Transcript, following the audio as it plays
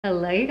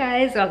Hello you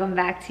guys, welcome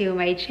back to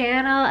my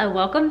channel and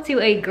welcome to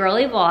a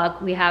girly vlog.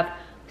 We have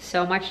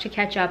so much to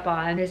catch up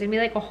on. There's gonna be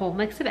like a whole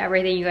mix of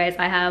everything, you guys.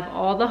 I have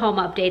all the home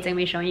updates. I'm gonna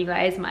be showing you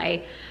guys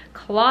my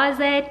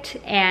closet,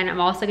 and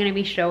I'm also gonna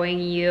be showing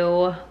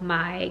you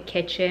my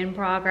kitchen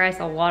progress.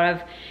 A lot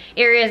of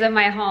areas of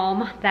my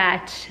home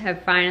that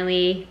have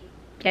finally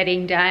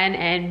getting done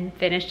and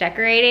finished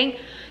decorating.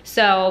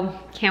 So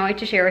can't wait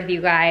to share with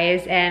you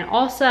guys. And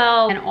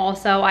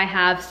also I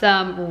have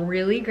some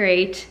really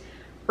great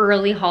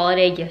early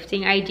holiday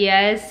gifting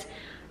ideas,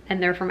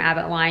 and they're from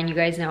Abbott Lyon. You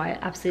guys know I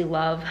absolutely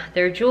love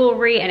their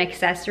jewelry and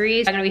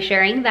accessories. I'm gonna be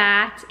sharing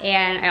that,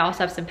 and I also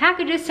have some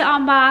packages to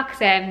unbox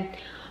and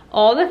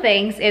all the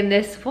things in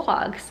this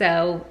vlog.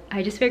 So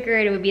I just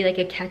figured it would be like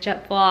a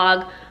catch-up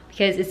vlog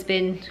because it's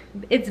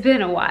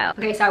been a while.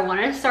 Okay, so I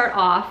wanted to start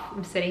off,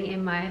 I'm sitting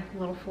in my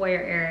little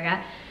foyer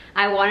area.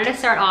 I wanted to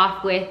start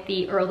off with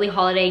the early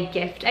holiday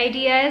gift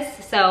ideas.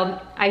 So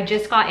I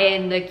just got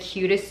in the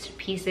cutest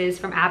pieces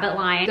from Abbott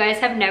Lyon. If you guys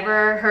have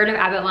never heard of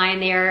Abbott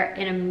Lyon, they're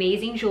an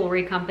amazing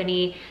jewelry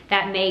company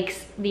that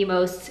makes the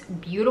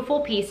most beautiful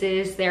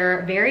pieces.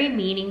 They're very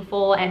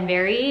meaningful and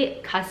very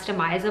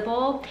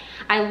customizable.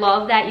 I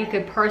love that you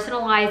could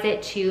personalize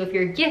it to, if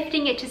you're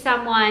gifting it to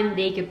someone,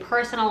 they could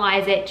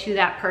personalize it to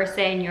that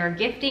person you're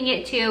gifting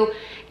it to,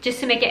 just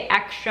to make it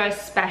extra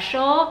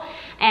special.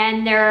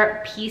 And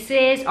their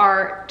pieces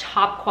are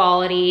top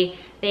quality.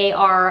 They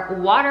are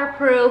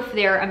waterproof,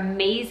 they're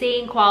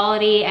amazing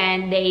quality,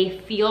 and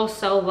they feel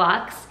so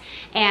luxe.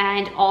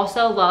 And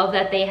also love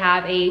that they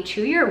have a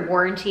 2-year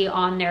warranty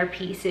on their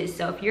pieces.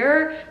 So if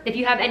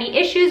you have any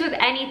issues with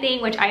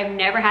anything, which I have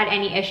never had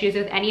any issues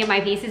with any of my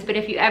pieces, but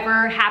if you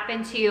ever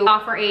happen to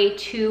offer a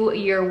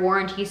 2-year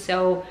warranty,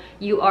 so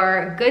you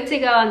are good to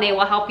go and they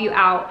will help you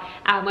out,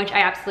 which I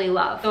absolutely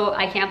love. So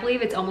I can't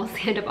believe it's almost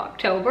the end of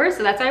October.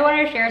 So that's why I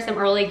wanted to share some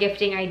early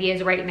gifting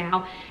ideas right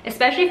now,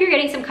 especially if you're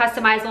getting some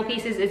customizable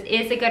pieces. It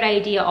is a good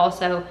idea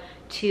also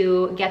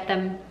to get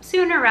them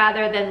sooner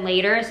rather than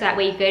later, so that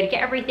way you could get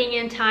everything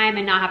in time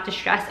and not have to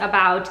stress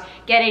about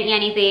getting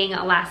anything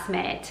last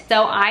minute.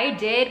 So I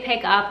did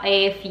pick up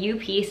a few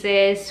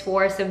pieces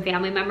for some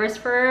family members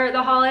for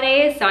the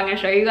holidays. So I'm gonna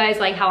show you guys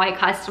like how I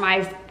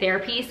customized their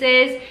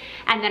pieces.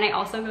 And then I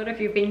also got a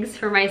few things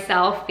for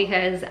myself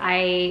because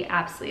I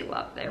absolutely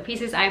love their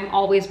pieces. I'm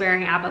always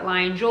wearing Abbott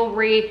Lyon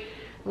jewelry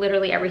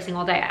literally every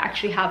single day. I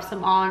actually have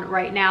some on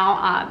right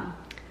now.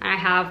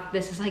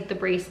 This is like the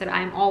bracelet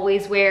I'm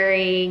always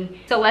wearing.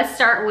 So let's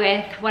start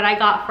with what I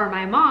got for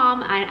my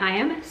mom. And I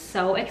am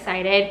so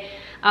excited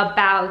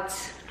about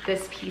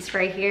this piece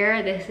right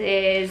here. This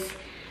is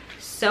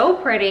so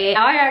pretty.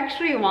 Now I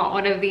actually want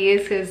one of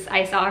these because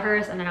I saw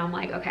hers and then I'm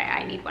like, okay,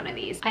 I need one of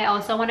these. I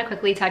also want to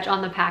quickly touch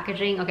on the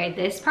packaging. Okay,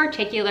 this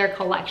particular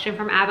collection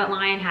from Abbott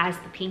Lyon has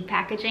the pink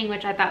packaging,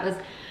 which I thought was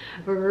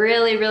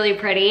really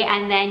pretty.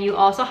 And then you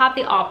also have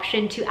the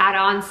option to add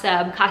on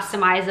some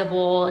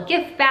customizable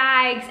gift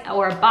bags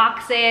or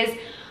boxes,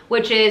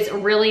 which is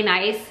really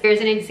nice.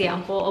 Here's an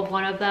example of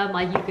one of them.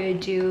 Like, you could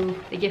do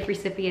the gift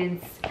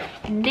recipient's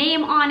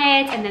name on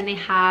it, and then they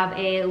have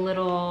a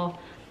little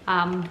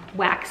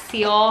wax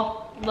seal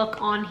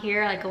look on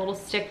here, like a little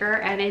sticker,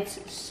 and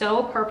it's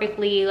so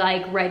perfectly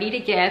like ready to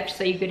gift.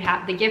 So you could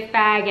have the gift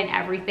bag and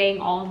everything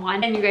all in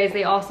one. And you guys,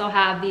 they also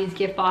have these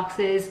gift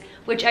boxes,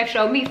 which I've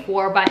shown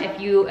before, but if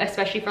you,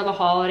 especially for the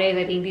holidays,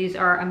 I think these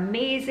are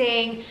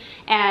amazing,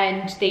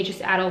 and they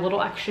just add a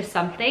little extra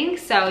something.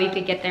 So you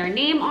could get their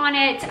name on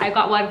it. I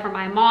got one for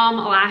my mom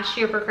last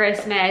year for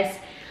Christmas.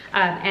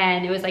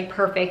 And it was like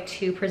perfect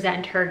to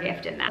present her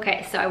gift in that.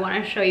 Okay, so I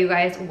want to show you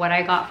guys what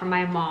I got from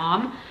my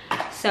mom.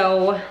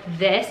 So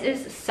this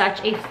is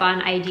such a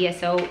fun idea.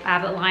 So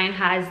Abbott Lyon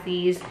has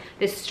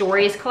this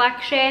stories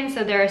collection.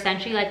 So they're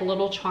essentially like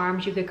little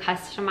charms you could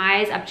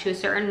customize up to a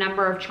certain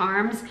number of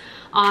charms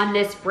on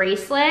this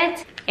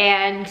bracelet.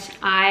 And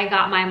I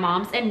got my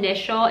mom's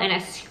initial in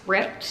a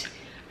script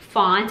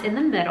font in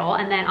the middle,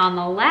 and then on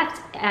the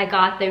left I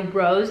got the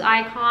rose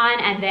icon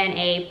and then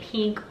a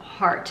pink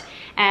heart.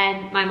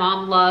 And my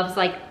mom loves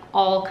like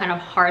all kind of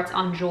hearts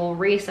on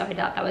jewelry, so I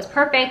thought that was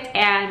perfect.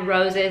 And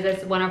roses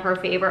is one of her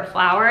favorite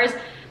flowers,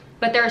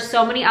 but there are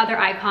so many other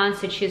icons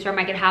to choose from.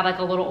 I could have like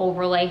a little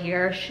overlay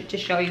here to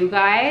show you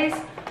guys,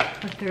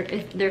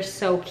 but they're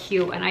so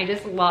cute, and I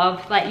just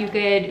love that you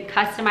could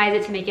customize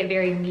it to make it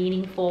very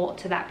meaningful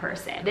to that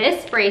person.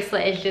 This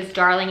bracelet is just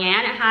darling,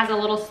 and it has a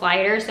little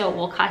slider, so it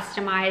will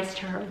customize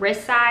to her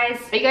wrist size.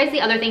 So you guys,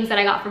 the other things that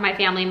I got for my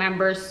family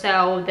members,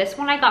 so this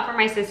one I got for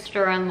my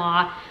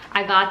sister-in-law.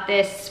 I got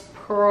this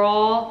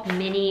pearl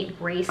mini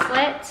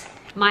bracelet.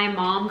 My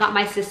mom got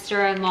my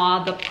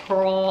sister-in-law the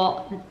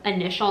pearl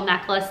initial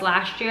necklace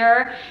last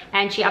year,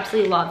 and she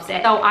absolutely loves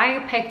it. So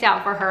I picked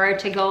out for her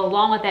to go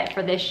along with it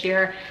for this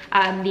year,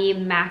 the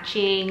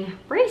matching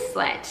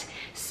bracelet.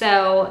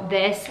 So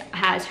this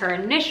has her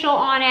initial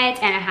on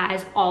it, and it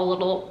has all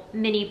little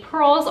mini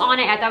pearls on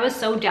it. I thought it was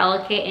so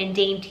delicate and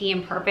dainty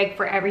and perfect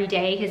for every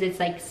day because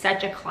it's like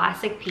such a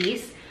classic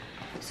piece.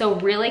 So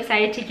really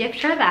excited to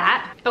gift her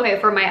that. Okay,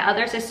 for my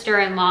other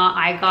sister-in-law,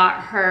 I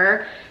got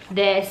her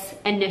this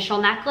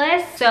initial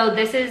necklace. So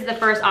this is the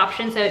first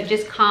option. So it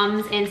just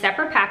comes in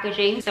separate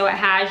packaging. So it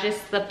has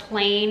just the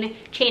plain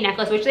chain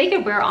necklace, which they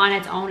could wear on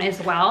its own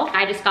as well.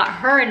 I just got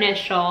her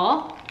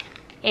initial,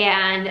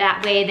 and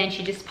that way then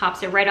she just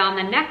pops it right on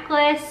the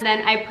necklace. And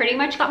then I pretty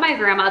much got my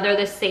grandmother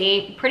the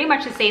same, pretty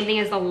much the same thing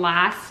as the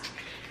last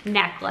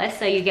necklace.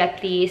 So you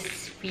get the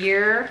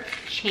sphere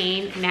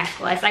chain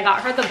necklace. I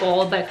got her the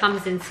gold, but it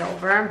comes in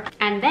silver.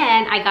 And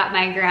then I got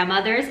my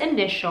grandmother's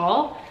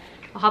initial.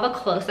 I'll have a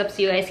close-up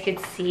so you guys could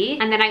see.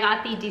 And then I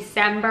got the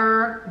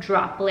December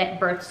droplet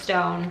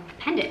birthstone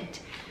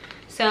pendant.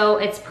 So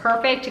it's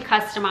perfect to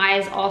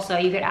customize. Also,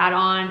 you could add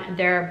on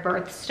their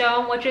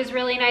birthstone, which is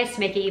really nice to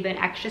make it even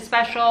extra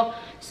special.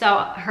 So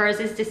hers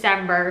is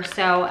December,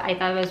 so I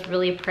thought it was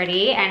really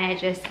pretty, and it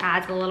just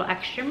adds a little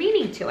extra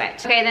meaning to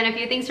it. Okay, then a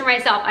few things for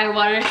myself I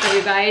wanted to show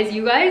you guys.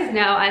 You guys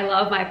know I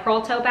love my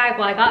pearl tote bag.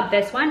 Well, I got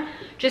this one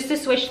just to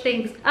switch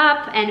things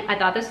up, and I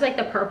thought this was like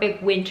the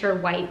perfect winter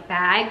white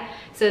bag.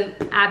 So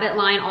Abbott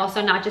Lyon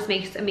also not just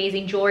makes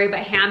amazing jewelry, but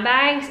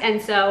handbags. And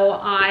so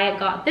I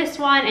got this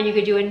one, and you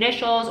could do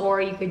initials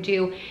or you could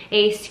do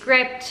a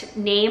script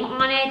name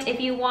on it if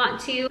you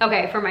want to.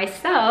 Okay, for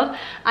myself,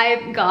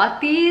 I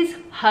got these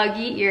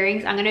huggy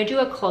earrings. I'm gonna do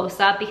a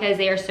close-up because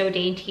they are so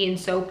dainty and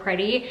so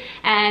pretty.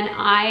 And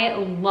I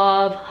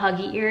love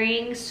huggy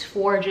earrings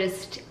for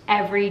just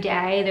every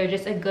day. They're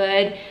just a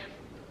good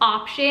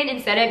option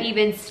instead of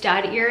even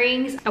stud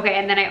earrings. Okay,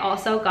 and then I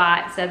also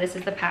got, so this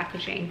is the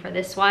packaging for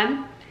this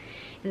one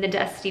in the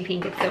dusty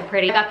pink. It's so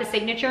pretty. I got the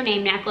signature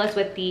name necklace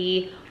with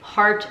the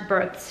heart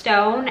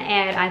birthstone,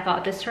 and I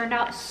thought this turned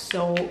out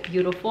so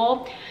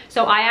beautiful.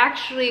 So I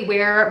actually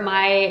wear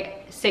my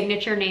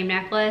signature name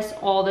necklace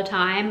all the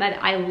time, but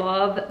I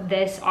love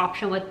this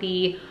option with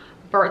the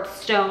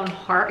birthstone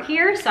heart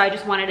here, so I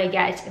just wanted to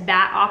get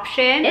that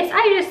option. This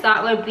I just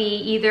thought would be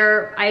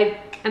either,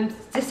 I'm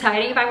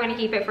deciding if I'm going to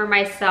keep it for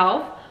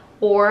myself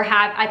or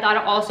I thought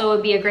it also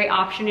would be a great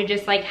option to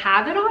just like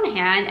have it on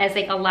hand as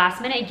like a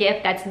last minute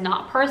gift that's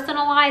not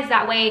personalized.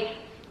 That way,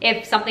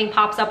 if something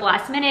pops up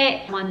last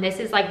minute, this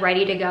is like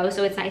ready to go.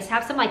 So it's nice to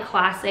have some like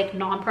classic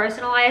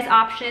non-personalized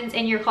options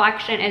in your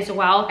collection as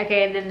well.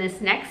 Okay, and then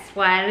this next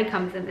one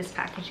comes in this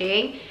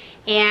packaging.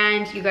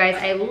 And you guys,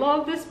 I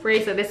love this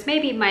bracelet. This may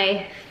be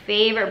my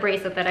favorite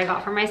bracelet that I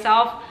got for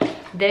myself.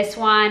 This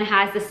one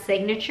has the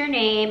signature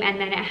name,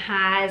 and then it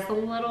has the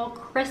little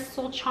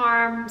crystal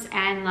charms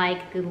and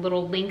like the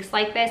little links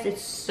like this.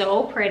 It's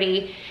so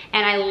pretty,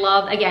 and I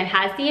love, again,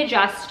 has the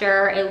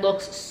adjuster. It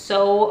looks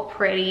so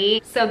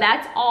pretty. So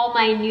that's all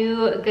my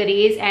new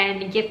goodies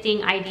and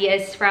gifting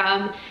ideas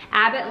from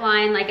Abbott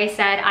Lyon. Like I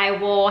said, I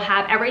will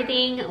have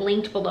everything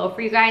linked below for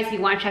you guys if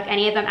you want to check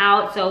any of them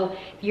out. So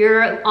if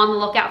you're on the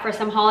lookout for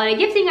some holiday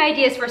gifting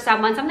ideas for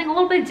someone, something a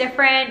little bit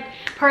different,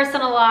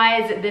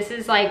 personalized, this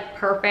is like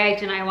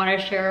perfect, and I want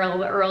to share a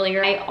little bit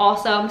earlier. I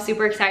also am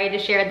super excited to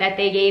share that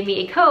they gave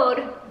me a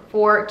code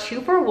for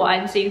 2 for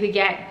 1, so you could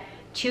get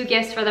 2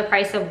 gifts for the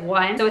price of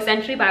 1. So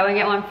essentially buy one,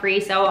 get one free.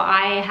 So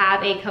I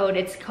have a code,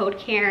 it's code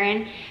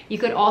CARIN. You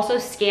could also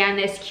scan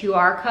this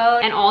QR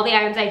code, and all the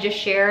items I just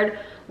shared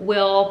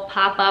will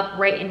pop up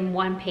right in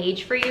one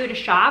page for you to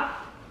shop.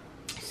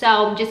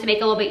 So just to make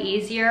it a little bit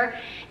easier,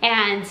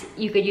 and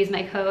you could use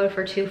my code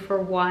for 2 for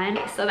 1.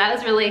 So that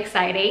was really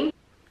exciting.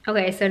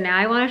 Okay, so now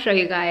I want to show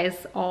you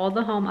guys all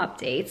the home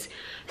updates.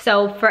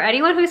 So for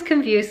anyone who's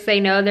confused, I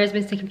know there's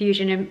been some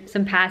confusion in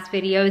some past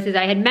videos, as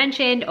I had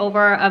mentioned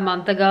over a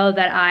month ago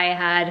that I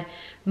had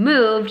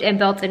moved and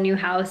built a new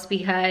house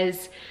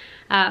because,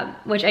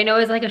 which I know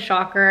is like a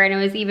shocker, and it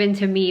was even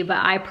to me,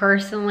 but I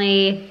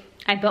personally,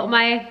 I built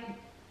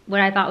what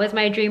I thought was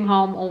my dream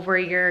home over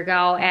a year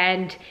ago,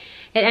 and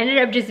it ended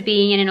up just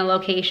being in a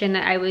location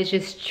that I was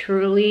just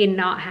truly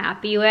not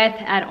happy with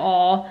at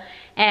all.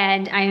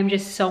 And I am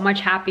just so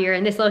much happier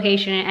in this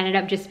location. It ended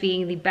up just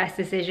being the best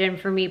decision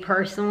for me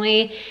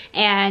personally.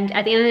 And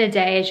at the end of the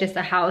day, it's just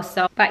a house.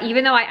 So, but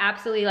even though I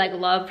absolutely like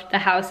loved the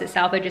house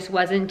itself, it just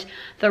wasn't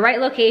the right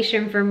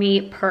location for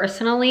me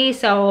personally.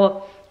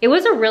 So it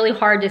was a really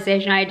hard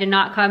decision. I did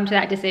not come to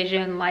that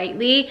decision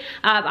lightly.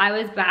 I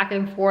was back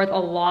and forth a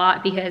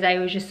lot because I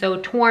was just so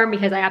torn,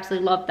 because I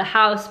absolutely loved the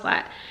house,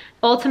 but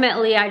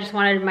ultimately, I just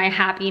wanted my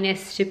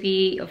happiness to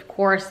be, of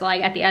course,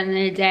 like at the end of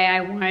the day,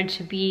 I wanted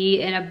to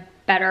be in a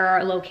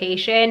better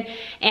location.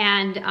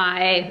 And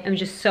I am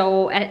just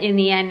so, in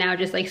the end now,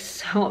 just like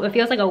so, it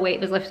feels like a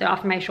weight was lifted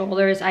off my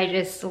shoulders. I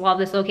just love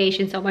this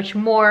location so much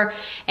more.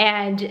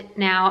 And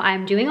now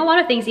I'm doing a lot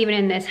of things even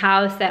in this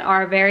house that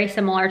are very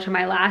similar to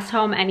my last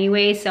home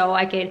anyway, so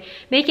I could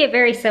make it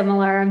very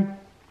similar. I'm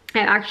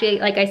actually,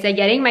 like I said,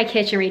 getting my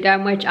kitchen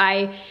redone, which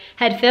I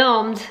had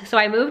filmed. So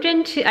I moved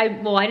into,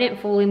 well, I didn't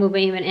fully move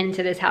even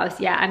into this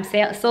house yet. I'm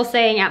still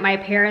staying at my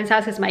parents'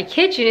 house because my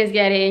kitchen is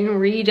getting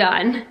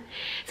redone.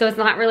 So it's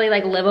not really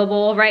like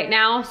livable right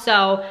now.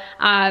 So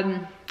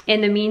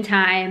in the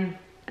meantime,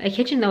 the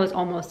kitchen though is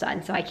almost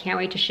done. So I can't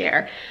wait to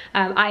share.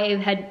 I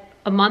had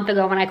a month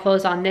ago when I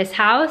closed on this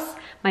house,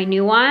 my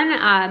new one,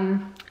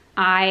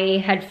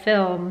 I had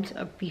filmed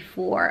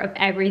before of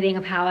everything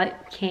of how it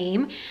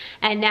came.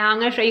 And now I'm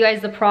gonna show you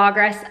guys the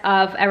progress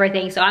of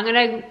everything. So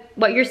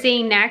what you're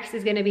seeing next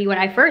is gonna be when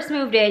I first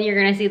moved in.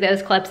 You're gonna see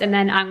those clips, and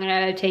then I'm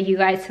gonna take you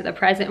guys to the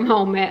present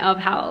moment of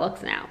how it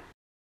looks now.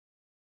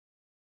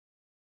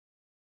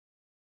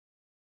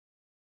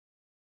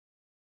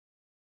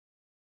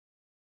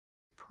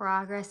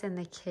 Progress in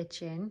the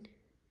kitchen.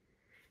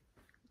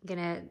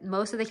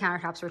 Most of the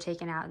countertops were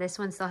taken out. This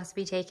one still has to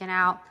be taken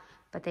out,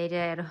 but they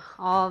did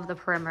all of the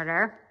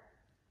perimeter.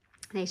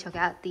 They took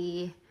out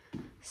the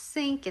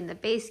sink and the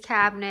base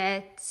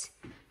cabinet,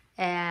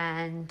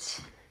 and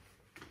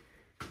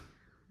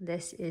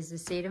this is the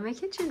state of my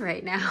kitchen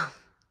right now.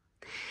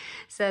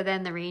 So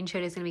then the range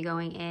hood is gonna be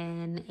going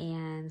in,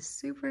 and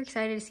super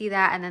excited to see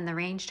that. And then the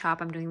range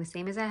top, I'm doing the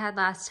same as I had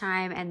last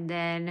time. And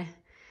then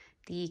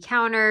the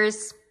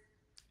counters,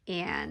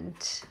 and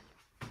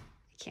I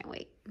can't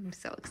wait. I'm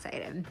so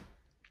excited.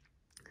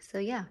 So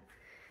yeah.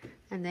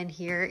 And then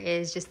here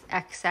is just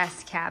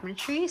excess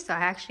cabinetry. So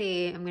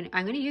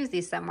I'm gonna use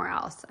these somewhere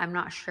else. I'm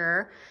not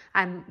sure.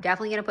 I'm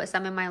definitely gonna put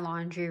some in my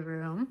laundry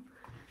room.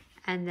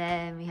 And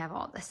then we have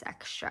all this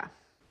extra.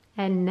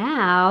 And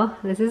now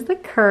this is the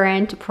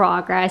current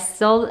progress.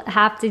 Still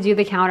have to do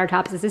the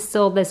countertops. This is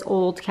still this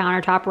old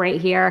countertop right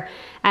here.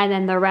 And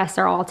then the rest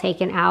are all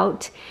taken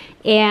out.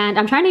 And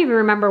I'm trying to even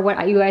remember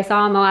what you guys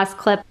saw in the last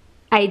clip.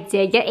 I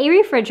did get a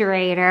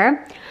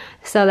refrigerator,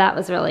 so that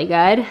was really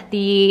good.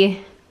 The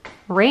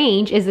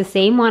range is the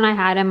same one I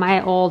had in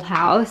my old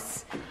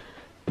house.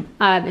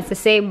 It's the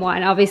same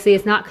one. Obviously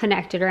it's not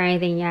connected or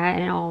anything yet,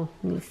 and it all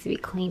needs to be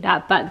cleaned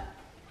up, but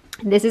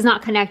this is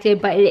not connected,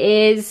 but it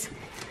is,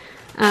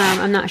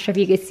 I'm not sure if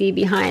you can see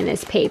behind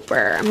this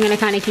paper. I'm gonna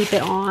kind of keep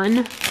it on,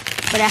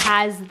 but it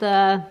has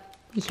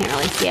you can't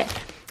really see it.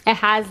 It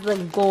has the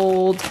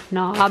gold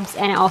knobs,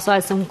 and it also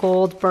has some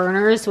gold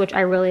burners, which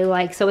I really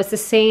like. So it's the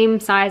same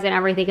size and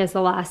everything as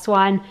the last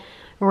one.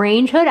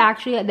 Range hood,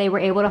 actually, they were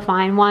able to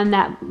find one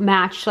that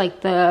matched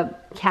like the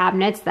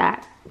cabinets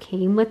that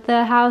came with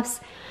the house,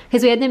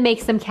 because we had to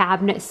make some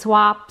cabinet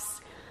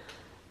swaps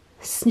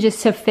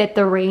just to fit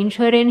the range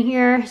hood in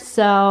here.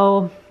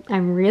 So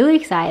I'm really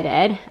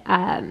excited.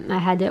 I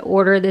had to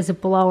order this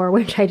blower,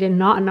 which I did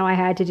not know I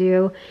had to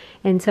do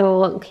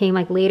until it came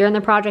like later in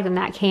the project, and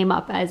that came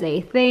up as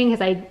a thing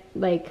because I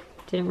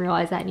didn't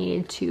realize I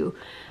didn't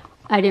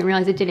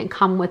realize it didn't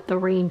come with the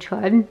range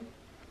hood.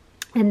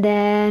 And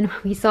then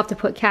we still have to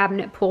put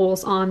cabinet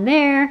pulls on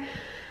there.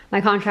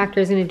 My contractor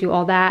is going to do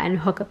all that and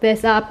hook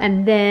this up,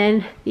 and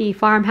then the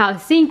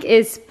farmhouse sink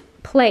is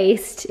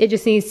placed. It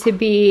just needs to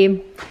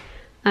be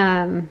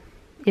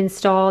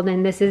installed,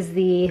 and this is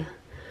the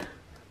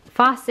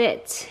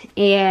faucet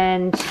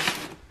and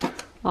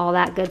all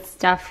that good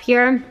stuff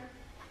here.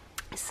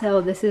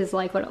 So this is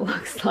like what it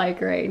looks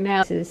like right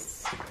now. This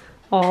is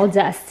all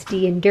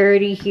dusty and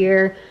dirty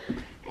here.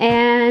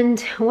 And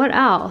what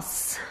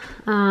else?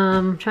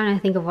 I'm trying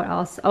to think of what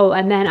else. Oh,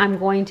 and then I'm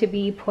going to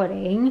be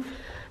putting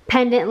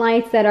pendant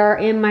lights that are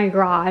in my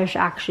garage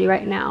actually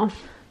right now.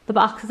 The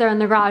boxes are in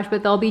the garage,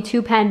 but there'll be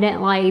 2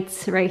 pendant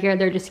lights right here.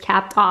 They're just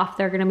capped off.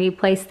 They're gonna be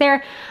placed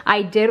there.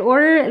 I did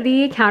order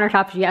the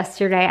countertops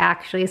yesterday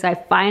actually, so I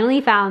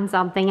finally found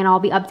something, and I'll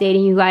be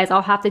updating you guys.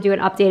 I'll have to do an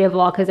updated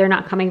vlog because they're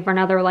not coming for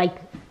another like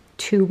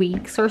 2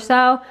 weeks or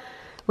so,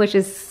 which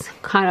is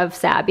kind of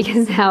sad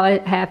because now I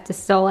have to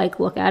still like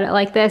look at it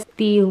like this.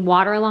 The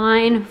water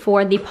line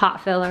for the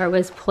pot filler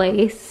was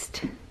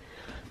placed.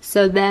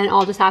 So then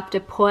I'll just have to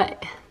put,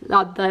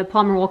 the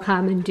plumber will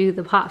come and do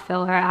the pot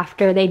filler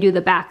after they do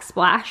the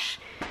backsplash.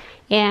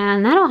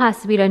 And that all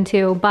has to be done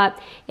too, but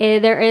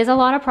there is a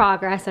lot of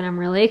progress and I'm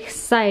really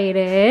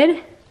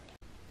excited.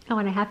 Oh,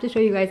 and I have to show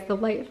you guys the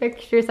light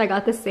fixtures. I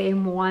got the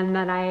same one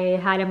that I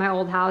had in my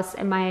old house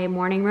in my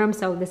morning room.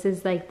 So this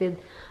is like the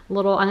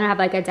little, I'm gonna have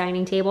like a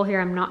dining table here.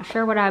 I'm not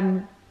sure what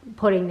I'm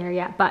putting there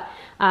yet, but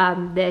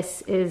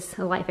this is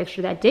a light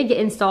fixture that did get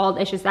installed.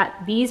 It's just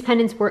that these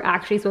pendants were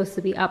actually supposed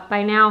to be up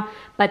by now,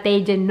 but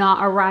they did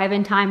not arrive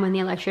in time when the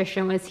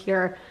electrician was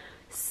here.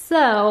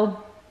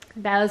 So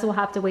those will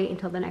have to wait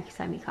until the next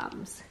time he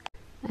comes.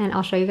 And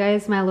I'll show you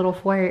guys my little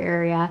foyer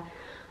area.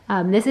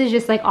 This is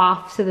just like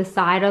off to the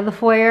side of the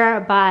foyer,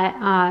 but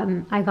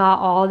I got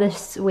all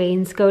this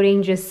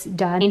wainscoting just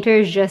done.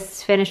 Painters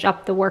just finished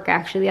up the work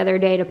actually the other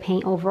day to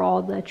paint over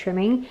all the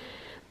trimming.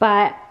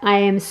 But I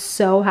am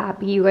so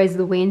happy, you guys.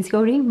 The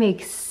wainscoting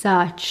makes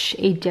such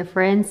a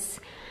difference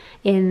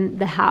in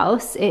the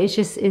house. It's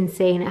just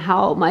insane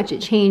how much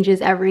it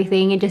changes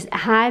everything. It just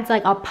adds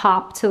like a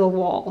pop to the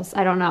walls.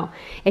 I don't know.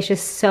 It's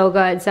just so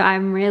good. So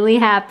I'm really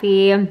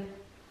happy.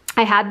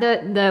 I had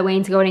the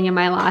wainscoting in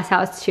my last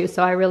house too,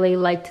 so I really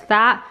liked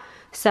that.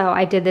 So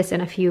I did this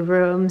in a few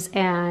rooms,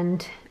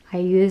 and I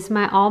used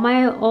all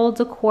my old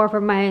decor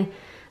from my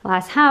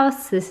last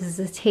house. This is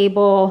a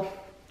table,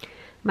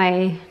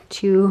 my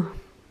 2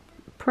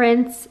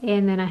 prints,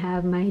 and then I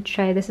have my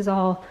tray. This is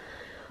all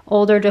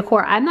older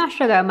decor. I'm not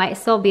sure though, it might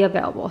still be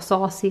available,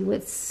 so I'll see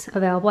what's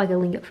available. I can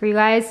link it for you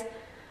guys.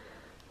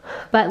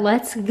 But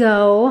let's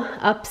go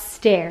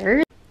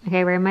upstairs.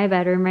 Okay, we're in my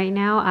bedroom right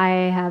now.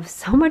 I have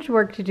so much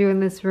work to do in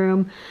this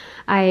room.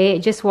 I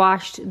just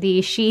washed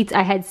the sheets.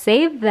 I had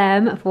saved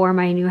them for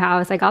my new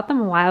house. I got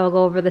them a while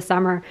ago over the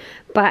summer,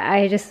 but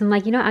I just am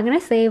like, you know, I'm gonna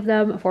save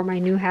them for my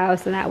new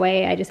house, and that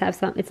way I just have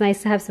some, it's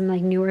nice to have some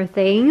like newer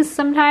things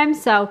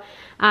sometimes. So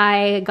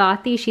I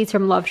got these sheets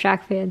from Love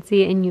Shack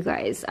Fancy, and you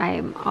guys, I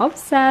am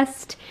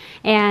obsessed,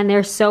 and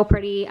they're so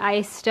pretty.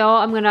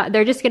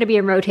 They're just gonna be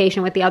in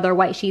rotation with the other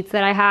white sheets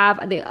that I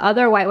have. The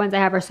other white ones I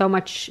have are so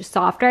much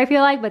softer, I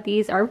feel like, but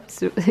these are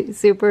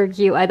super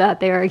cute. I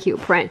thought they were a cute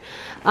print.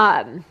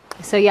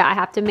 So yeah, I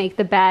have to make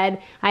the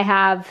bed. I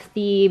have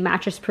the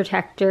mattress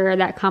protector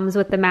that comes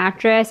with the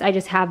mattress. I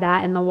just have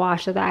that in the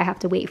wash, so that I have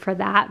to wait for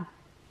that.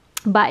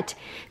 But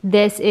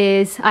this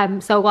is, I'm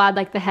so glad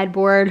like the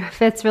headboard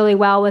fits really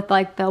well with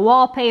like the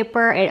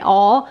wallpaper. It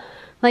all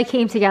like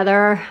came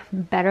together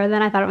better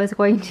than I thought it was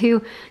going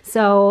to.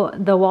 So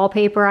the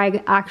wallpaper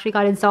I actually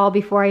got installed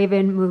before I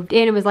even moved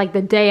in. It was like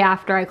the day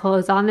after I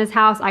closed on this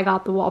house, I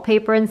got the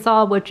wallpaper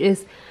installed, which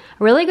is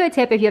a really good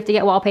tip. If you have to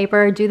get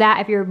wallpaper, do that.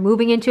 If you're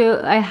moving into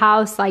a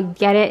house, like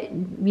get it,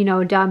 you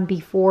know, done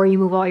before you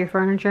move all your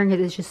furniture, because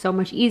it's just so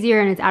much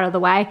easier and it's out of the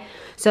way.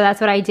 So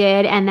that's what I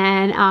did. And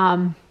then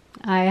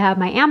I have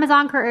my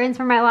Amazon curtains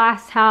from my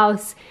last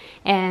house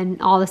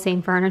and all the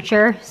same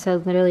furniture. So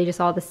literally just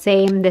all the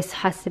same. This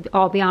has to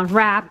all be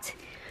unwrapped.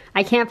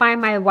 I can't find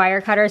my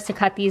wire cutters to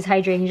cut these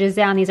hydrangeas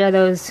down. These are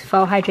those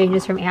faux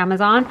hydrangeas from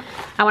Amazon.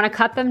 I want to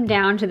cut them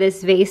down to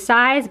this vase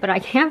size, but I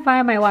can't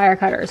find my wire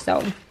cutters.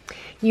 So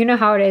you know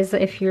how it is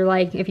if you're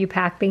like, if you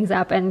pack things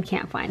up and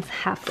can't find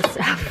half the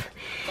stuff.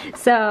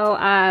 So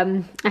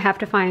I have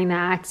to find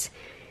that.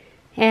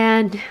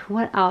 And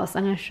what else?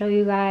 I'm gonna show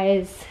you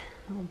guys,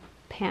 I'll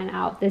pan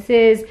out. This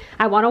is,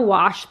 I wanna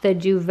wash the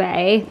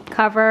duvet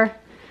cover.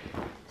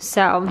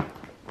 So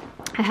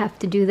I have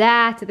to do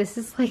that. This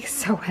is like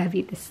so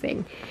heavy, this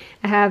thing.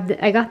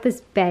 I got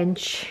this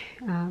bench.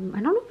 I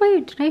don't know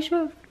if did I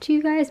show it to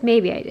you guys?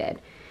 Maybe I did.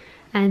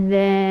 And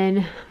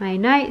then my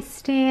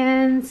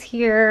nightstands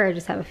here, I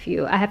just have a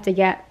few.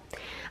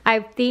 I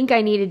think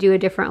I need to do a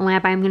different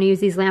lamp. I'm gonna use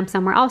these lamps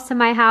somewhere else in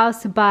my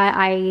house, but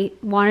I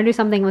wanna do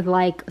something with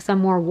like some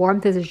more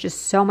warmth, because there's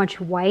just so much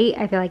white.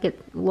 I feel like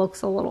it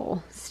looks a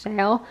little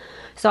stale.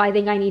 So I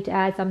think I need to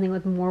add something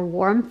with more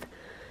warmth.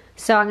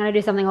 So I'm gonna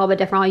do something a little bit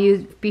different.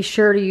 I'll be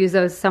sure to use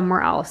those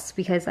somewhere else,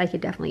 because I could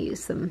definitely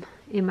use them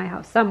in my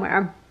house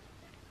somewhere.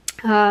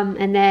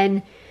 And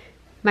then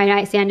my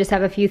nightstand just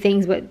have a few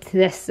things, but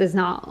this is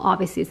not,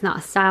 obviously it's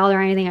not styled or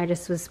anything. I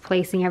just was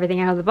placing everything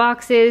out of the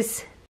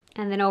boxes.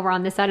 And then over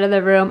on this side of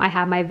the room, I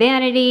have my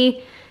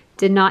vanity.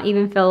 Did not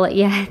even fill it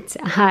yet.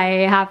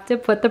 I have to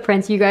put the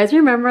prints. You guys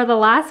remember the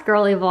last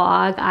girly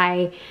vlog,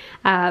 I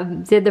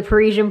did the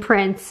Parisian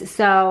prints.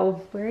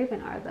 So where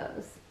even are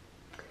those?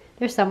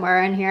 They're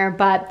somewhere in here,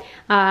 but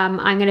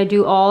I'm gonna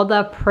do all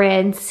the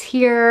prints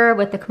here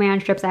with the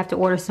command strips. I have to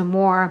order some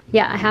more.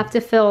 Yeah, I have to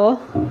fill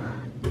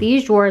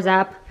these drawers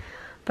up.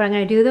 But I'm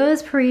gonna do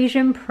those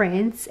Parisian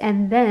prints,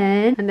 and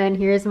then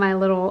here's my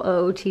little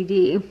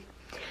OOTD.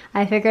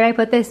 I figured I'd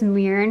put this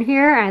mirror in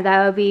here, and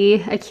that would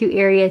be a cute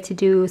area to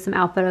do some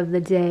outfit of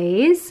the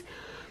days.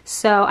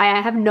 So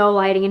I have no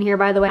lighting in here,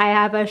 by the way. I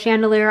have a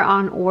chandelier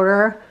on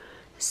order,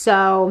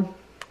 so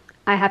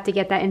I have to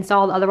get that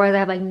installed. Otherwise I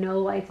have like no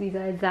lights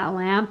besides that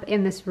lamp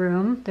in this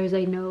room. There's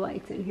like no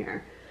lights in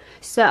here.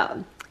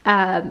 So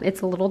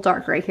it's a little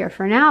dark right here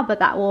for now, but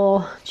that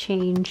will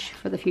change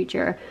for the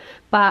future.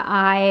 But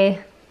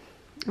I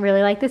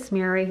really like this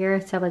mirror right here.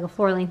 It's like a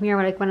floor length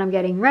mirror, like when I'm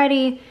getting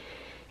ready.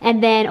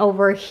 And then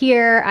over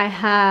here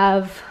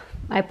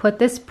I put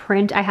this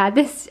print. I had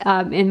this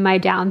in my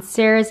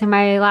downstairs in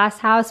my last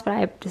house, but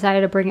I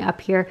decided to bring it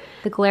up here.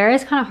 The glare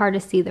is kind of hard to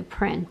see the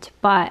print,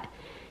 but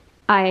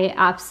I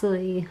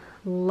absolutely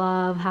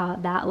love how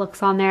that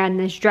looks on there. And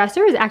this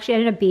dresser is actually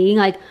ended up being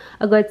like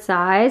a good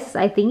size.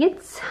 I think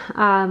it's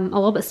a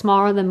little bit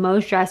smaller than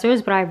most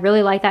dressers, but I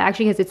really like that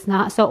actually, because it's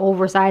not so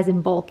oversized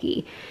and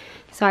bulky.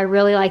 So I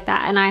really like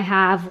that. And I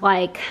have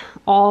like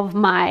all of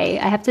I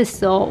have to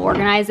still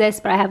organize this,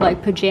 but I have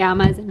like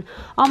pajamas and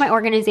all my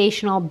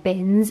organizational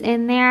bins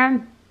in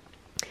there.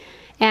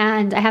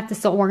 And I have to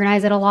still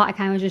organize it a lot. I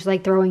kind of was just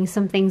like throwing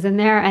some things in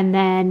there, and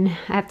then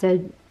I have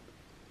to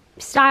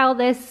style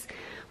this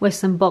with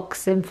some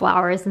books and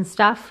flowers and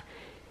stuff.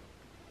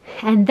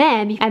 And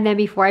then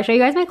before I show you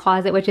guys my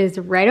closet, which is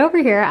right over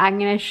here, I'm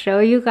gonna show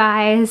you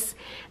guys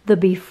the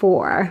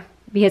before,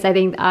 because I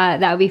think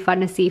that would be fun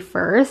to see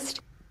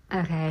first.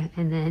 Okay,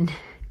 and then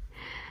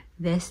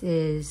this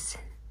is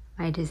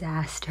my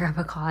disaster of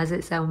a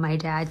closet. So my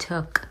dad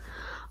took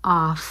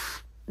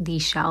off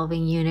these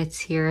shelving units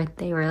here.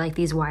 They were like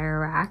these wire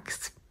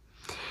racks.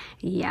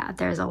 Yeah,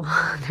 there's a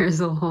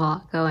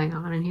lot going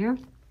on in here.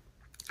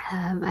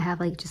 I have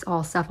like just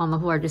all stuff on the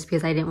floor just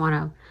because I didn't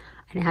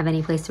have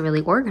any place to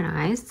really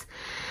organize.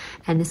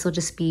 And this will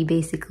just be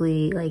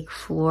basically like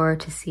floor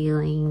to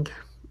ceiling,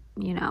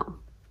 you know,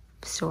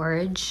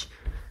 storage.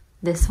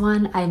 This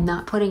one, I'm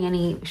not putting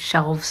any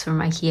shelves from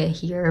IKEA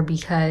here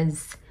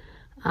because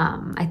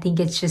I think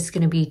it's just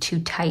gonna be too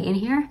tight in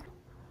here.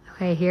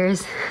 Okay,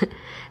 here's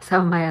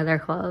some of my other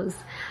clothes.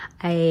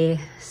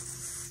 I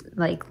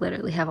like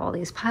literally have all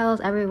these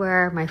piles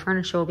everywhere. My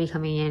furniture will be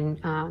coming in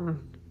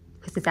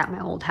because it's at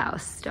my old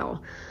house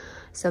still.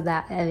 So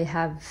that I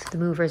have the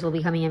movers will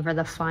be coming in for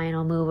the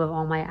final move of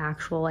all my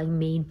actual like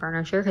main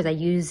furniture, because I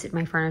use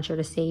my furniture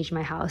to stage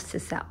my house to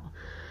sell.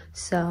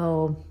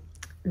 So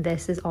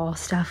this is all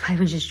stuff. I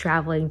was just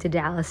traveling to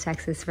Dallas,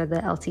 Texas for the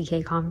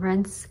LTK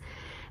conference,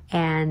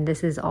 and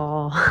this is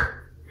all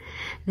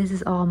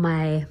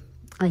my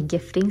like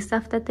gifting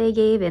stuff that they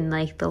gave in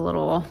like the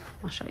little,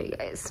 I'll show you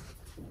guys.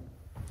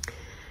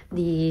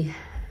 They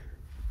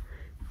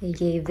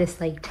gave this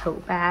like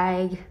tote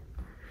bag,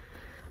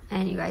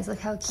 and you guys look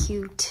how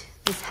cute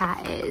this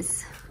hat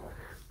is.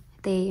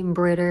 They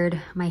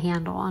embroidered my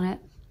handle on it.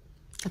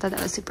 I thought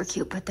that was super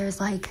cute, but there's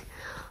like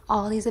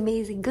all these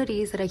amazing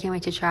goodies that I can't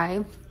wait to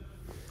try.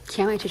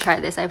 Can't wait to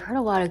try this. I've heard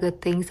a lot of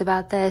good things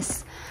about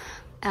this.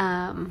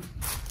 Yeah,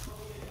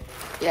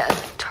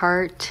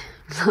 Tarte,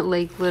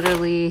 like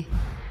literally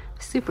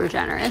super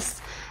generous,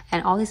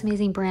 and all these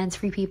amazing brands,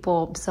 free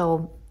people.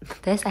 So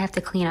this I have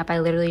to clean up. I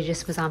literally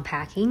just was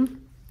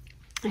unpacking.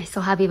 I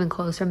still have even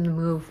clothes from the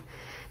move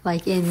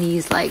like in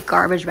these like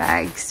garbage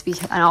bags,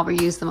 because, and I'll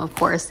reuse them of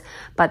course,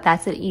 but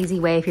that's an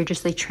easy way if you're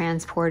just like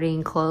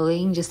transporting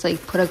clothing, just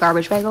like put a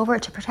garbage bag over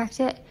it to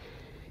protect it.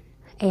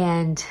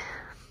 And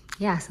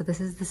yeah, so this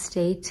is the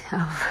state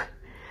of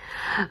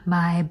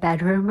my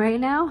bedroom right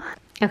now.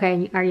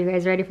 Okay, are you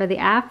guys ready for the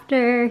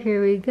after?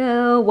 Here we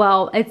go.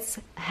 Well, it's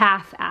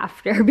half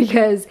after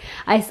because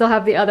I still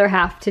have the other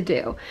half to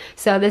do.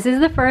 So this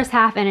is the first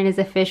half and it is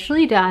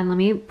officially done. Let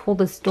me pull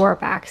this door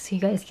back so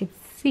you guys can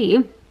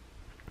see.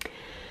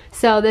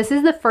 So this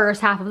is the first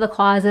half of the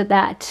closet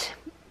that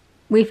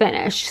we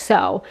finished.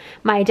 So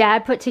my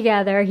dad put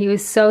together, he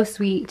was so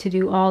sweet to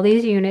do all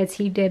these units.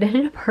 He did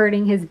end up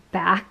hurting his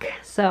back,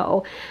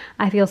 so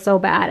I feel so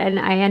bad. And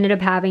I ended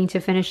up having to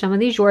finish some of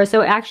these drawers.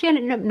 So it actually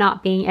ended up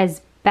not being as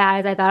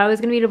bad as I thought it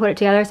was gonna be to put it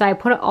together. So I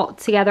put it all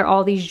together,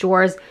 all these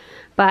drawers,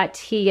 but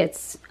he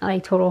gets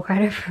like total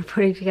credit for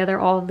putting together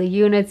all of the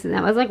units, and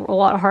that was like a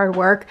lot of hard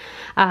work.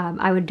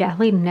 I would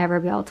definitely never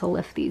be able to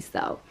lift these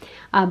though.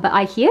 But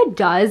IKEA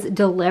does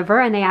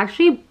deliver, and they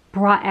actually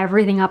brought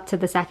everything up to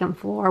the second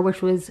floor,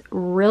 which was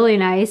really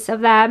nice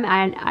of them.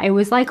 And it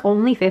was like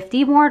only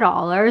 $50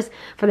 more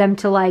for them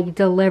to like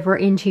deliver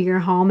into your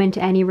home,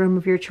 into any room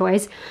of your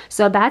choice.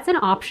 So that's an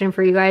option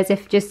for you guys,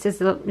 if just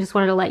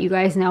wanted to let you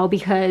guys know,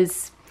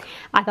 because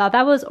I thought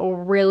that was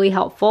really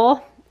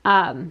helpful.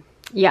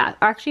 Yeah,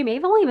 actually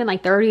maybe only even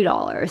like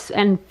 $30,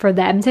 and for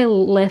them to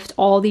lift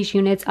all these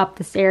units up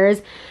the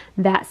stairs,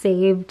 that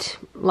saved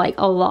like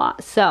a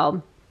lot.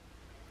 So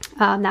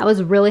that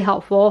was really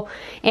helpful.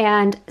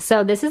 And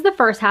so this is the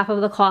first half of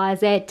the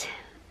closet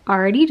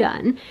already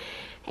done,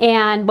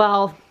 and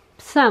well,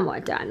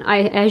 somewhat done.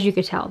 As you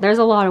could tell, there's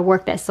a lot of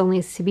work that still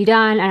needs to be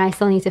done, and I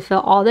still need to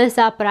fill all this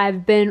up, but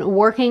I've been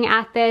working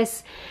at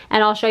this,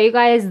 and I'll show you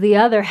guys the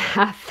other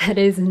half that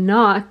is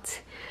not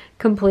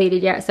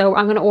completed yet. So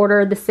I'm gonna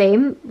order the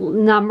same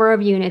number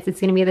of units.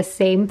 It's gonna be the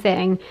same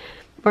thing.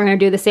 We're gonna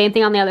do the same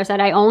thing on the other side.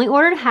 I only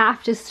ordered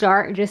half to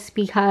start just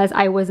because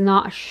I was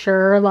not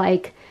sure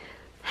like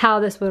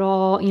how this would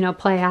all, you know,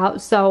 play out.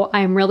 So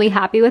I'm really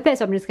happy with it.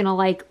 So I'm just gonna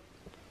like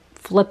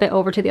flip it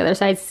over to the other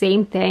side,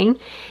 same thing,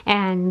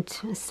 and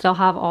still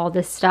have all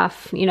this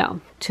stuff, you know,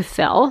 to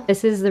fill.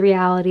 This is the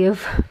reality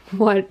of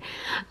what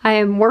I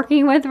am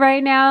working with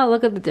right now.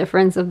 Look at the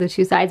difference of the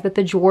two sides, but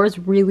the drawers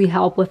really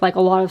help with like a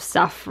lot of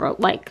stuff for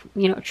like,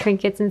 you know,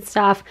 trinkets and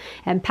stuff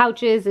and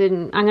pouches,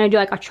 and I'm gonna do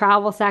like a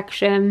travel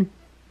section.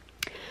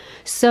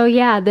 So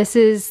yeah, this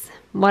is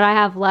what I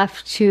have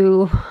left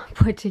to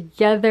put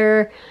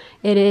together.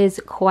 It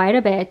is quite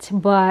a bit,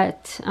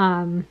 but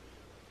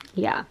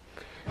yeah.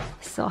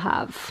 Still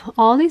have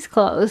all these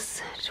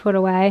clothes to put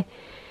away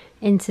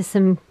into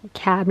some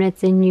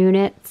cabinets and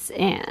units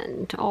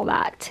and all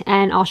that.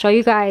 And I'll show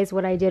you guys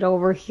what I did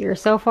over here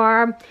so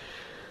far.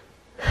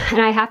 And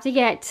I have to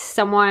get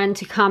someone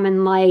to come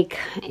and like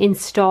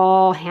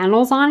install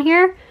handles on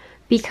here,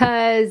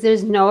 because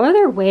there's no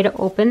other way to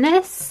open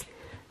this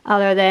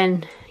other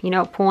than, you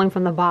know, pulling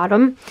from the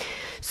bottom.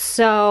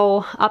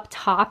 So up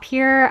top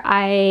here,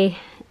 I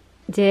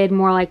did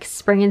more like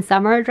spring and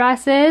summer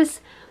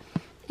dresses.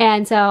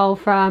 And so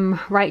from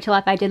right to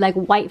left, I did like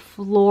white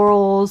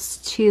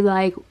florals to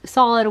like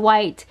solid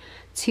white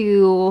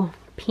to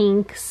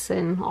pinks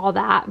and all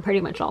that,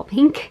 pretty much all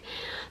pink.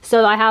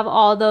 So I have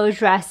all those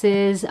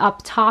dresses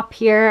up top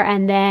here,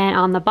 and then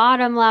on the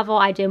bottom level,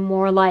 I did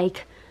more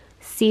like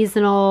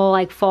seasonal,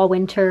 like fall,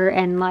 winter,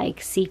 and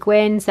like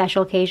sequin,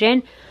 special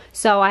occasion.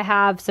 So I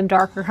have some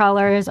darker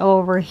colors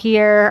over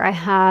here.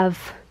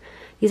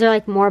 These are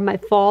like more of my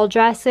fall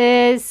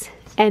dresses.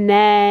 And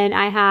then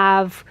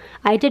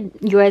I did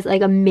you guys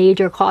like a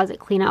major closet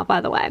clean out,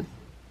 by the way.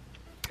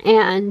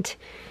 And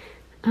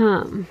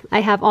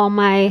I have all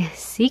my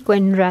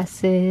sequin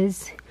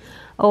dresses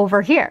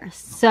over here.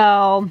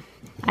 So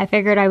I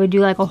figured I would do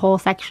like a whole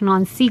section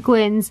on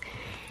sequins.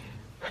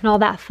 and all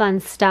that fun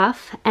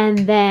stuff. And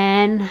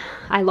then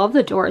I love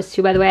the doors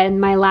too, by the way. In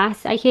my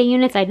last IKEA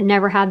units, I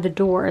never had the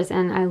doors,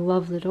 and I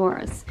love the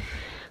doors.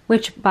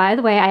 Which, by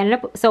the way, I ended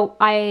up, so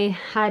I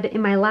had,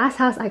 in my last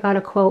house, I got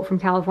a quote from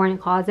California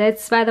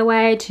Closets, by the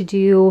way, to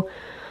do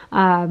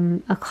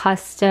a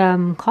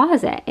custom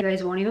closet. You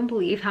guys won't even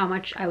believe how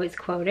much I was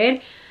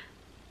quoted.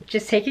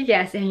 Just take a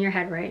guess in your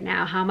head right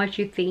now how much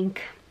you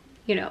think,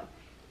 you know,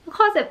 the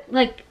closet,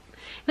 like,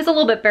 it was a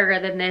little bit bigger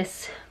than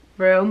this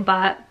room,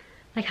 but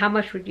like, how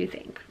much would you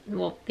think?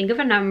 Well, think of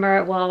a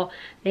number. Well,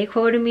 they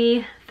quoted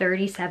me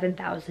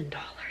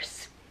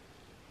 $37,000.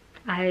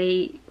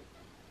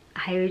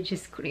 I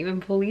just couldn't even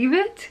believe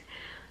it.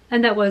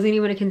 And that wasn't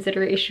even a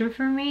consideration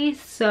for me.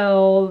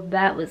 So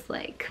that was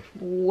like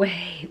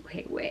way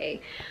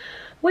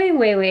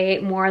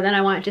more than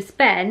I wanted to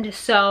spend.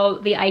 So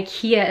the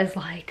IKEA is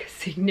like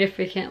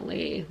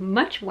significantly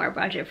much more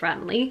budget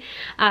friendly.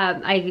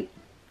 I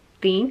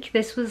think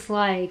this was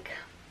like,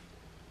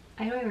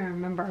 I don't even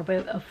remember,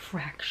 but a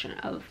fraction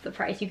of the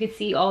price. You could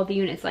see all the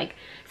units, like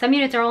some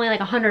units are only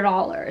like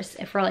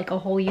 $100 for like a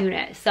whole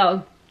unit.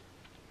 So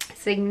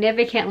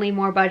significantly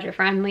more budget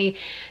friendly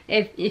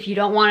if you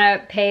don't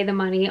want to pay the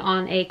money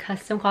on a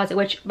custom closet,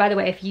 which, by the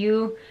way, if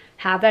you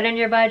have that in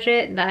your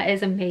budget, that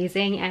is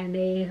amazing and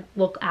they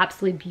look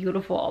absolutely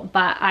beautiful.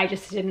 But I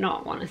just did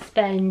not want to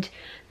spend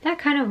that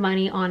kind of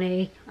money on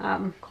a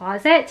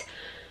closet.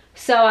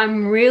 So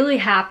I'm really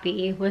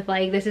happy with,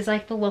 like, this is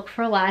like the look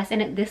for less,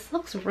 and this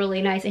looks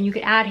really nice, and you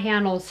could add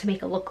handles to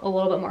make it look a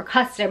little bit more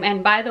custom.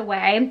 And by the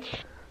way,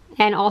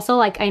 and also,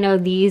 like, I know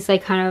these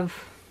like kind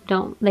of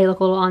they look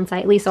a little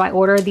unsightly, so I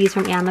ordered these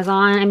from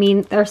Amazon. I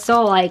mean, they're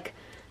still like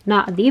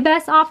not the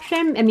best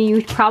option. I mean,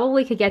 you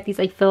probably could get these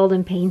like filled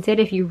and painted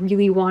if you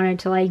really wanted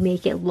to like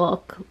make it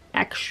look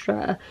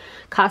extra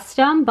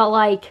custom, but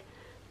like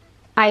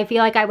I feel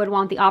like I would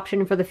want the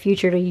option for the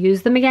future to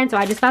use them again. So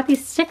I just got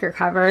these sticker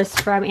covers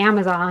from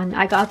Amazon.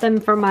 I got them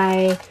for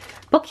my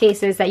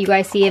bookcases that you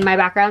guys see in my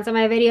backgrounds of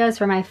my videos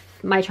for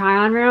my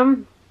try-on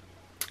room.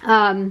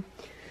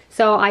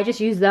 So I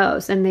just use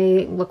those and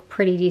they look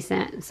pretty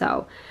decent.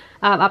 So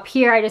up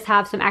here I just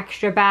have some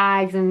extra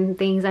bags and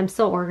things I'm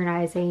still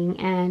organizing,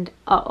 and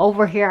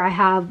over here I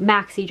have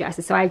maxi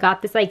dresses. So I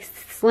got this like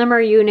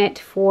slimmer unit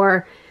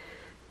for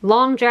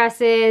long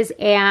dresses,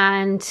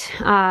 and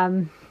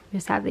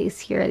just have these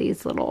here,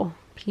 these little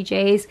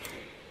PJs.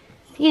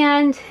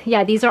 And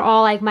yeah, these are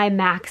all like my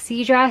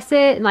maxi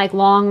dresses, like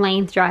long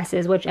length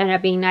dresses, which ended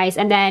up being nice.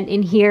 And then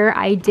in here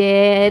I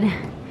did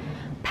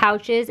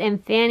pouches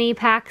and fanny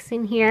packs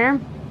in here.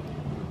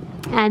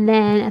 And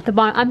then at the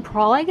bottom, I'm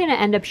probably gonna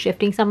end up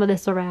shifting some of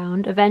this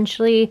around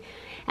eventually.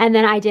 And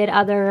then I did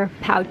other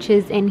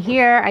pouches in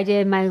here. I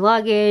did my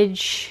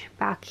luggage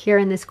back here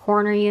in this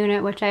corner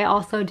unit, which I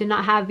also did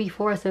not have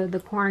before. So the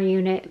corner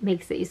unit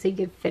makes it so you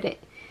can fit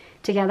it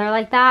together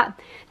like that.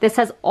 This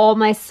has all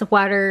my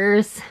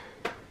sweaters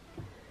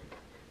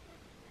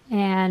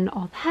and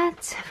all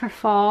that for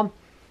fall.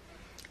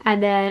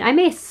 And then I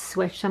may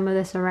switch some of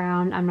this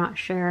around, I'm not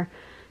sure.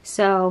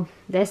 So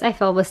this I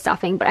filled with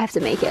stuffing, but I have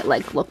to make it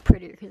like look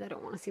prettier because I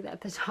don't want to see that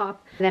at the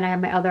top. Then I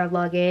have my other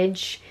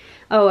luggage.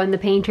 Oh, and the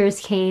painters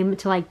came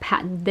to like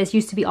this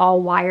used to be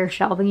all wire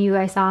shelving you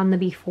guys saw in the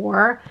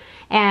before,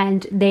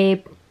 and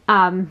they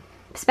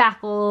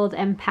spackled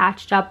and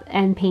patched up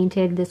and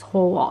painted this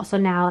whole wall. So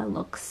now it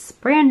looks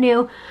brand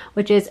new,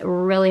 which is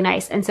really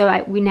nice. And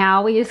so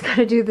we just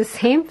gotta do the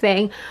same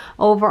thing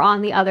over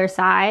on the other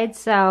side.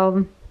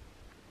 So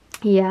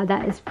yeah,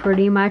 that is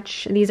pretty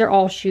much, these are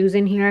all shoes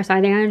in here. So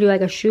I think I'm gonna do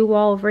like a shoe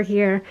wall over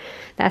here.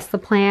 That's the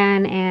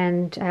plan.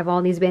 And I have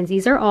all these bins.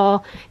 These are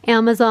all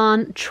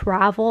Amazon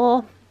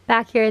travel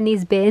back here in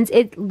these bins.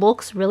 It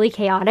looks really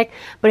chaotic,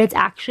 but it's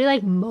actually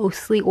like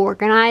mostly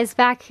organized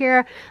back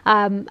here.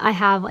 I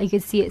have, like, you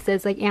can see it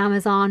says like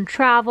Amazon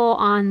travel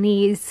on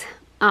these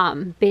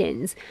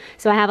bins.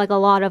 So I have like a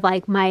lot of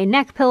like my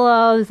neck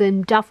pillows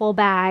and duffel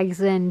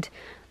bags and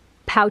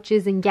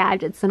pouches and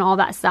gadgets and all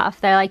that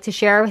stuff that I like to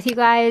share with you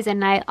guys,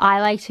 and I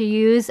like to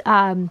use.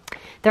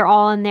 They're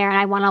all in there, and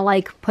I want to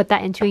like put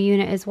that into a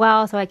unit as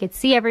well so I could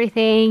see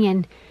everything.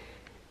 And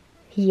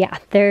yeah,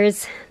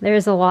 there's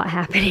a lot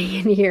happening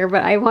in here,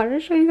 but I wanted to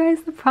show you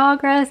guys the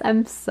progress.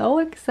 I'm so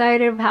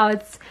excited of how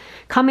it's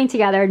coming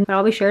together, but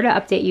I'll be sure to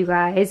update you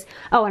guys.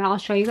 Oh, and I'll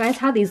show you guys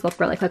how these look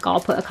really quick. I'll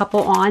put a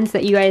couple on so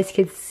that you guys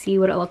could see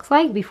what it looks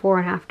like before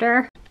and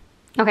after.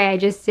 Okay, I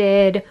just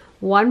did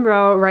one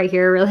row right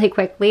here really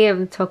quickly.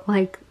 It took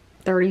like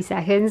 30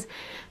 seconds.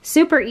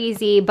 Super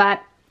easy,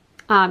 but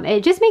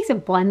it just makes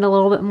it blend a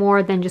little bit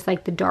more than just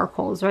like the dark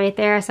holes right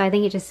there. So I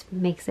think it just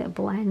makes it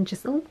blend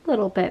just a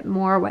little bit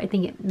more. I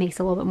think it makes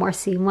it a little bit more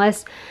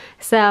seamless.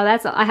 So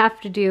that's, I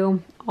have to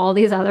do all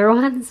these other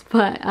ones,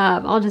 but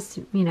I'll just,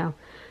 you know,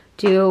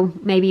 do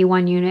maybe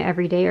one unit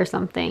every day or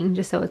something,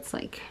 just so it's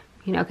like,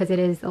 you know, because it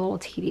is a little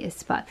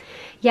tedious. But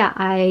yeah,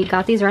 I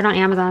got these right on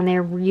Amazon.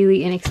 They're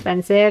really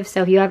inexpensive.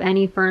 So if you have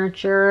any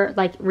furniture,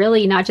 like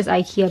really not just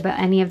IKEA, but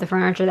any of the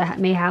furniture that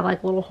may have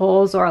like little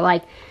holes, or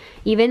like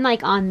even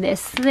like on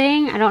this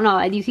thing, I don't know,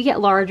 you could get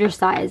larger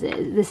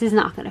sizes. This is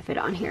not gonna fit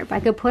on here, but I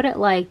could put it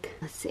like,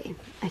 let's see,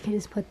 I can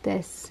just put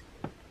this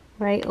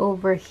right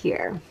over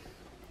here.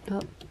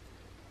 Oh.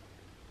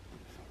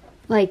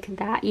 Like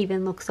that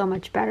even looks so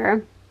much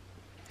better.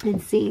 And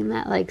seeing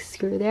that like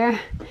screw there.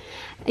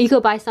 You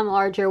could buy some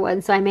larger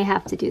ones, so I may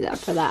have to do that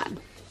for that.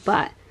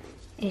 But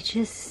it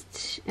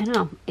just, I don't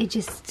know, it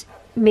just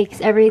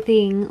makes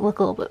everything look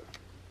a little bit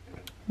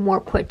more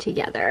put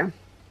together.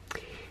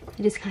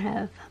 It just kind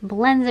of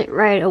blends it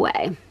right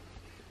away.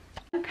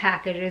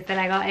 Packages that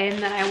I got in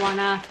that I want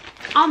to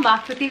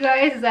unbox with you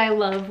guys, is I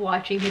love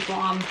watching people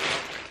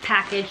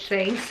package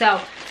things. So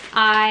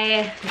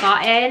I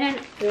got in an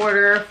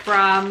order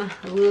from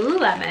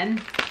Lululemon.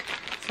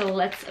 So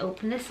let's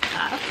open this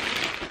up.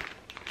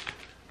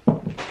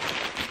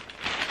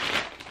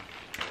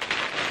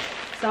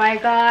 So I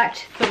got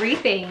 3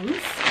 things.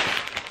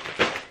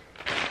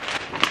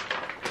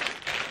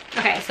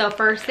 Okay, so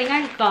first thing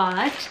I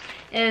got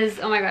is,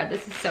 oh my god,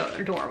 this is so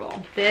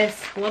adorable.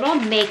 This little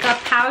makeup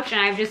pouch, and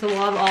I just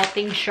love all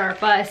things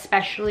Sherpa,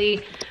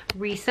 especially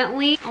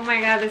recently. Oh my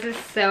god, this is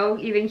so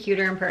even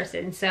cuter in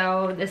person.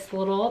 So this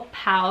little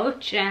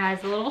pouch, it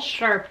has a little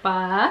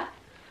Sherpa.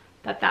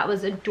 Thought that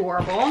was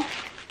adorable.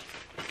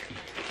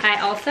 I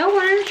also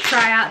wanted to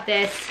try out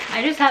this,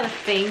 I just have a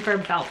thing for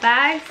belt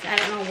bags. I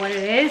don't know what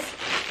it is,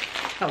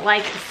 but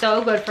like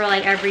so good for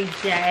like every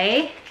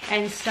day.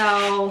 And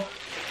so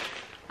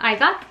I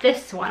got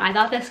this one. I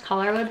thought this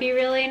color would be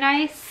really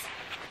nice.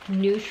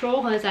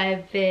 Neutral, because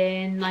I've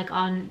been like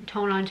on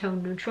tone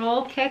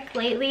neutral kick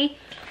lately.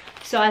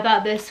 So I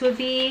thought this would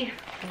be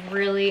a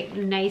really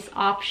nice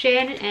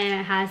option, and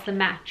it has the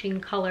matching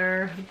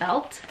color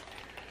belt.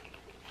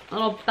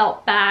 Little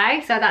belt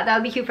bag, so I thought that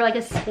would be cute for like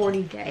a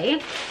sporty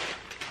day.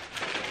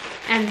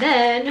 And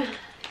then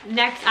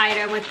next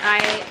item, which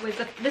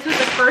this was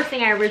the first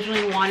thing I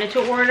originally wanted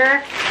to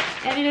order,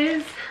 and it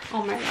is,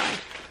 oh my god,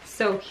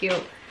 so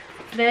cute.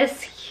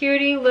 This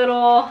cutie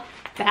little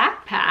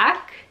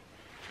backpack,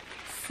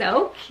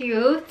 so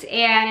cute,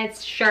 and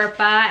it's Sherpa,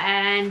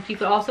 and you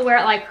could also wear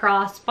it like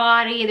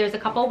crossbody. There's a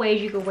couple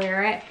ways you could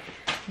wear it,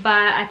 but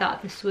I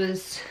thought this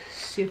was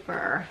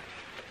super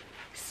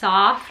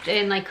soft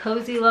and like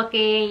cozy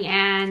looking,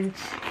 and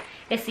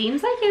it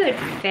seems like it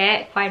would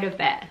fit quite a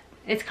bit.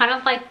 It's kind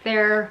of like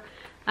their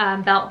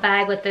belt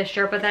bag with the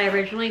Sherpa that I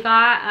originally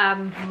got.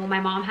 Well,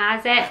 my mom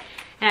has it,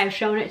 and I've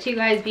shown it to you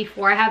guys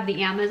before. I have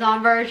the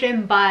Amazon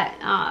version, but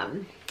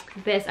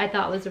this I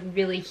thought was a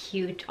really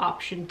cute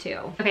option too.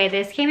 Okay,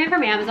 this came in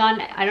from Amazon.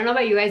 I don't know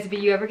about you guys, but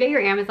you ever get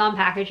your Amazon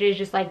packages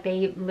just like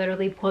they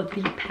literally put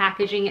the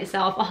packaging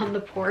itself on the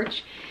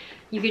porch?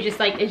 You could just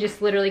like, it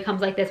just literally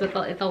comes like this with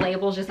the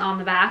labels just on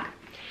the back.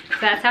 So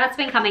that's how it's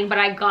been coming. But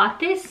I got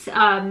this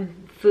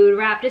food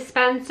wrap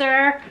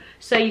dispenser.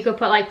 So you could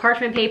put like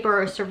parchment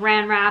paper or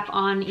saran wrap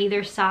on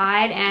either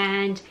side,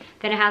 and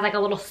then it has like a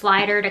little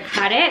slider to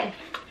cut it.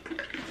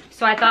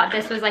 So I thought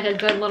this was like a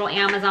good little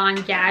Amazon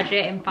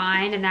gadget and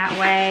find, and that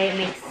way it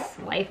makes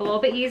life a little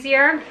bit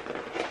easier.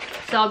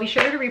 So I'll be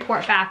sure to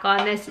report back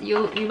on this.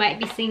 You might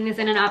be seeing this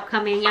in an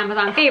upcoming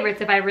Amazon favorites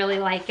if I really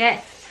like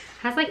it.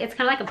 Has like, it's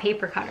kind of like a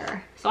paper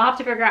cutter, so I'll have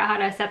to figure out how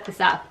to set this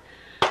up.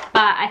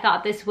 But I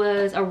thought this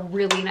was a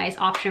really nice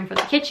option for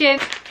the kitchen.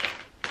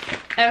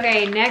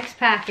 Okay, next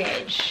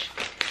package.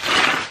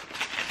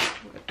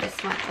 Rip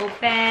this one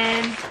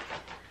open.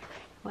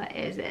 What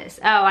is this?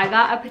 Oh, I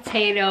got a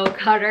potato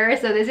cutter.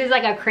 So this is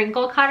like a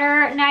crinkle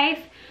cutter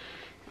knife.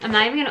 I'm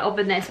not even gonna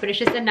open this, but it's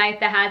just a knife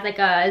that has like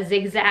a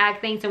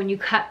zigzag thing. So when you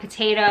cut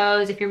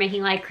potatoes, if you're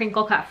making like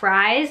crinkle cut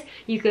fries,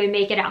 you could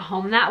make it at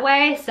home that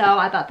way. So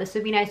I thought this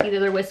would be nice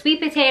either with sweet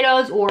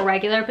potatoes or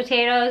regular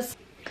potatoes.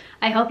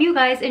 I hope you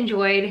guys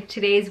enjoyed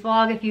today's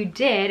vlog. If you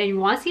did and you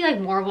want to see like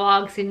more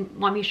vlogs and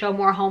want me to show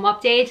more home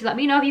updates, let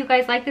me know if you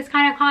guys like this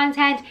kind of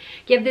content.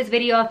 Give this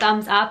video a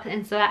thumbs up,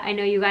 and so that I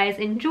know you guys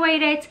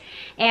enjoyed it.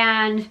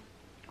 And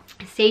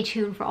stay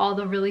tuned for all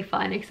the really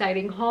fun,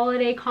 exciting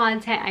holiday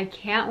content. I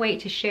can't wait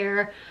to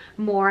share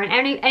more, and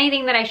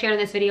anything that I shared in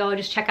this video,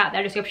 just check out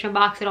the description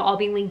box. It'll all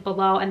be linked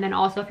below, and then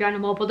also if you're on a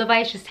mobile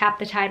device, just tap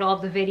the title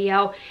of the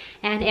video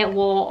and it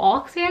will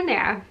all stand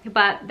there.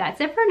 But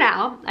that's it for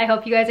now. I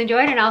hope you guys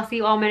enjoyed, and I'll see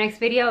you all in my next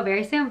video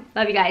very soon.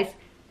 Love you guys.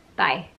 Bye.